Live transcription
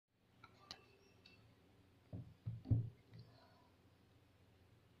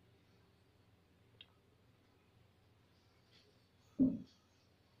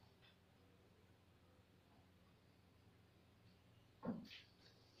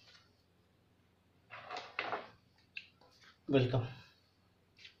Welcome.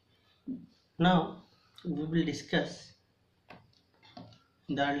 Now we will discuss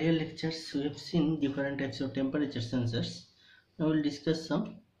in the earlier lectures. We have seen different types of temperature sensors. Now we will discuss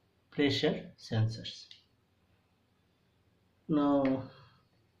some pressure sensors. Now,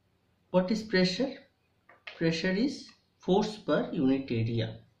 what is pressure? Pressure is force per unit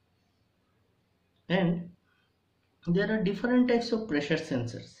area, and there are different types of pressure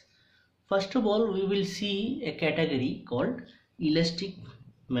sensors. First of all, we will see a category called elastic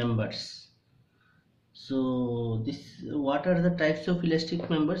members. So what are the types of elastic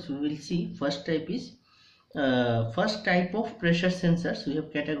members? We will see. First type is first type of pressure sensors we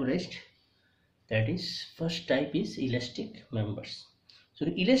have categorized, that is first type is elastic members. So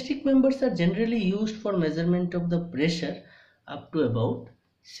elastic members are generally used for measurement of the pressure up to about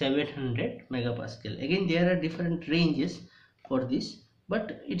 700 megapascal. Again, there are different ranges for this,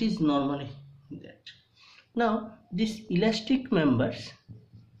 but it is normally that. Now these elastic members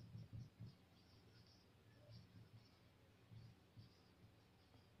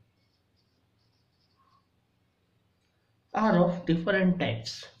are of different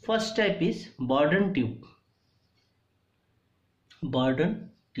types. First type is Bourdon tube. Bourdon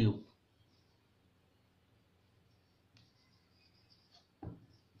tube.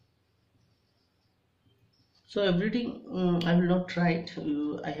 So everything I will not write.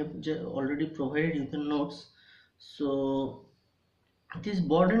 I have already provided you the notes. So these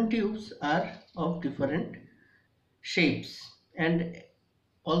Bourdon tubes are of different shapes and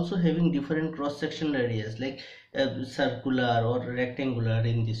also having different cross-sectional areas, like circular or rectangular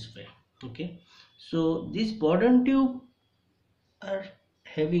in this way. Okay, so this Bourdon tube are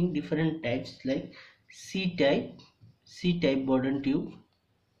having different types, like C type Bourdon tube,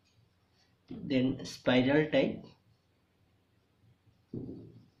 then spiral type,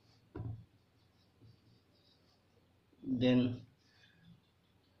 then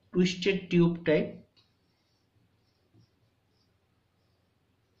twisted tube type,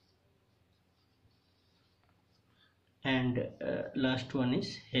 and last one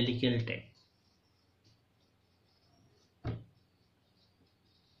is helical type.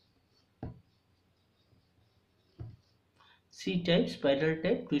 C type, spiral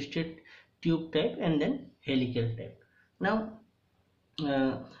type, twisted tube type, and then helical type. Now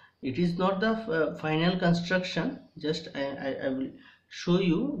it is not the final construction, just I will show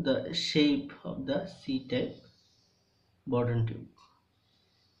you the shape of the C type Bourdon tube.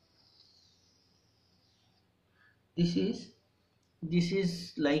 This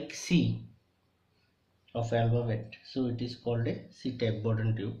is like C of alphabet, so it is called a C type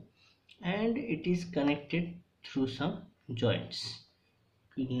Bourdon tube, and it is connected through some joints,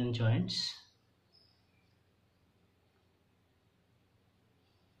 pinion joints.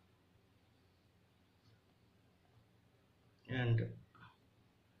 And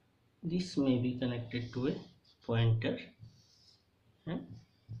this may be connected to a pointer, and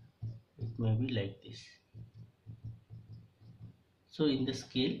it may be like this. So in the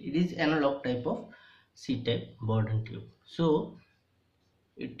scale, it is analog type of C type Bourdon tube. So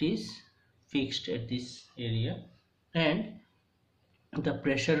it is fixed at this area, and the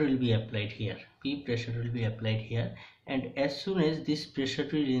pressure will be applied here. P pressure will be applied here, and as soon as this pressure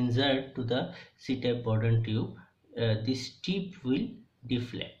will insert to the C type Bourdon tube, this tip will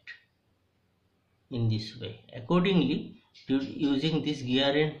deflect in this way. Accordingly, using this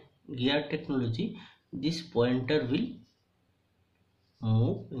gear technology, this pointer will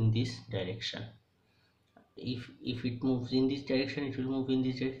move in this direction. If it moves in this direction, it will move in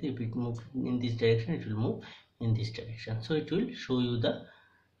this direction. If it moves in this direction, it will move in this direction. So it will show you the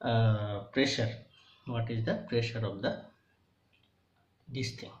pressure. What is the pressure of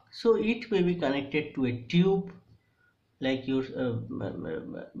this thing? So it may be connected to a tube, like your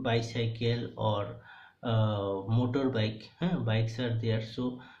bicycle or motorbike. Bikes are there,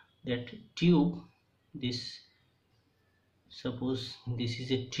 so that tube, this, suppose this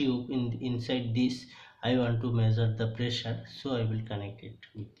is a tube, inside this I want to measure the pressure, so I will connect it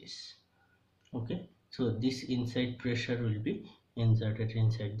with this. Okay, so this inside pressure will be inserted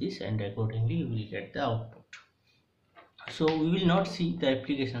inside this, and accordingly you will get the output. So we will not see the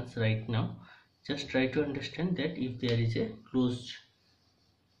applications right now, just try to understand that if there is a closed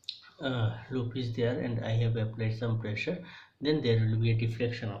loop is there and I have applied some pressure, then there will be a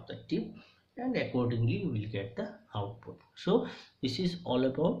deflection of the tube, and accordingly you will get the output. So this is all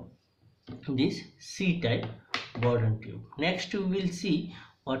about this C type Bourdon tube. Next we will see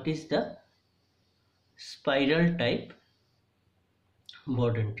what is the spiral type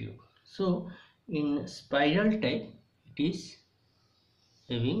Bourdon tube. So in spiral type, it is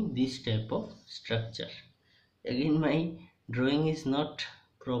having this type of structure. Again, my drawing is not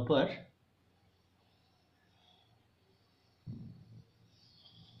proper,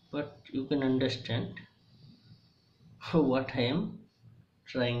 but you can understand what I am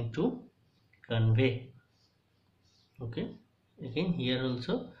trying to convey. Okay, again here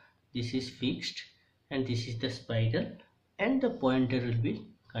also this is fixed and this is the spiral, and the pointer will be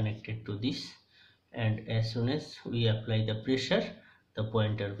connected to this, and as soon as we apply the pressure, the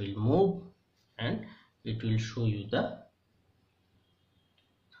pointer will move and it will show you the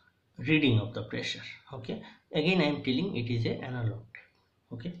reading of the pressure. Okay, again I am telling it is a analog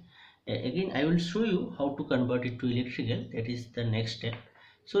type. Okay, again I will show you how to convert it to electrical, that is the next step.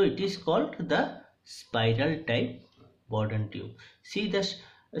 So it is called the spiral type Bourdon tube. See the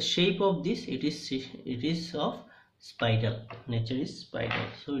shape of this, it is of spiral, nature is spiral,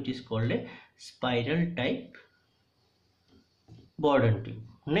 so it is called a spiral type Bourdon tube.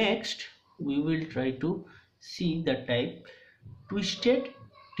 Next we will try to see the type twisted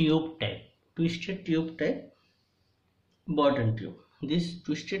tube type. Twisted tube type Bourdon tube. This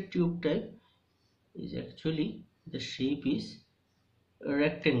twisted tube type is actually, the shape is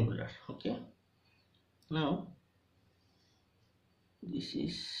rectangular. Okay, now this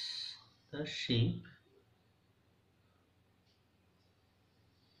is the shape.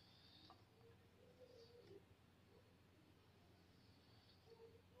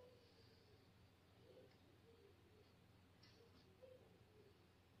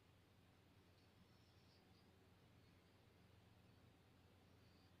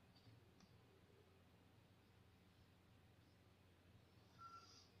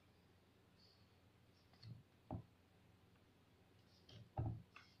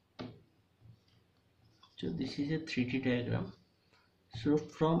 So this is a 3D diagram. So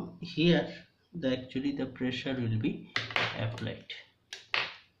from here the pressure will be applied.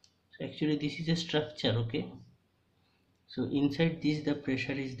 So actually this is a structure. Okay, so inside this the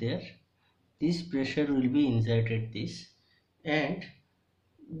pressure is there, this pressure will be inserted this, and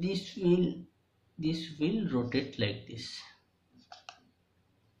this will rotate like this.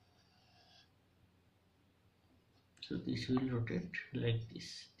 So this will rotate like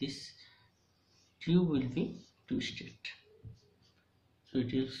this tube will be twisted, so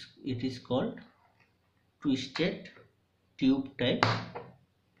it is called twisted tube type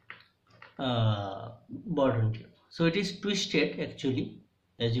Bourdon tube. So it is twisted actually,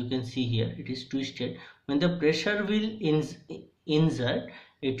 as you can see here, it is twisted. When the pressure will insert,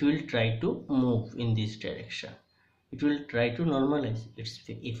 it will try to move in this direction, it will try to normalize its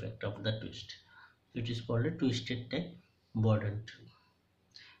effect of the twist. It is called a twisted type Bourdon tube.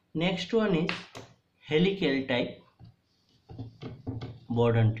 Next one is helical type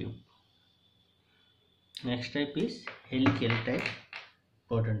Bourdon tube. Next type is helical type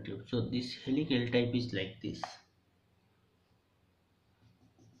Bourdon tube. So this helical type is like this.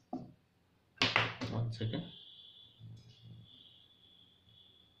 One second.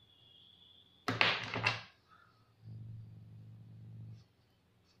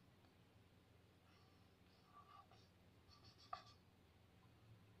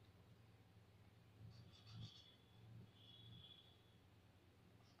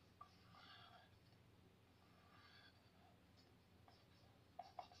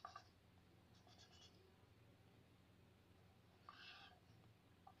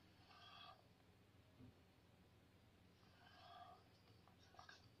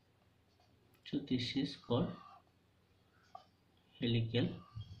 So this is called helical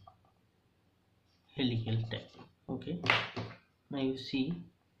type. Okay, now you see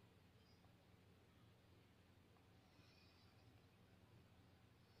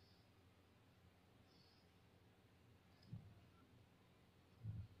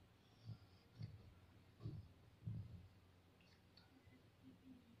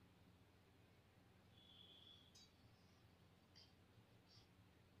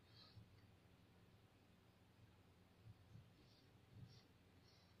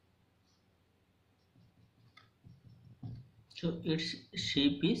so its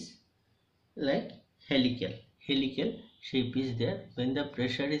shape is like helical shape is there. When the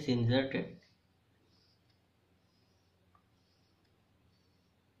pressure is inserted,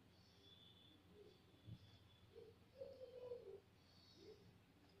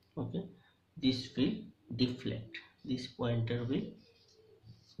 okay, this will deflect, this pointer will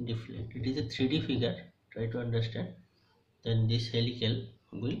deflect. It is a 3D figure, try to understand. Then this helical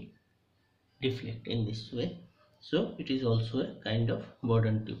will deflect in this way, so it is also a kind of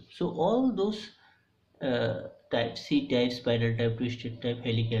Bourdon tube. So all those types, C type, spiral type, twisted type,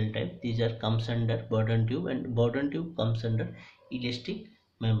 helical type, these are comes under Bourdon tube, and Bourdon tube comes under elastic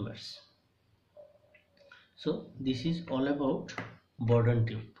members. So this is all about Bourdon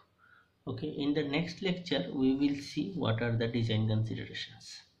tube. Okay, in the next lecture we will see what are the design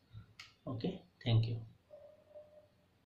considerations. Okay, thank you.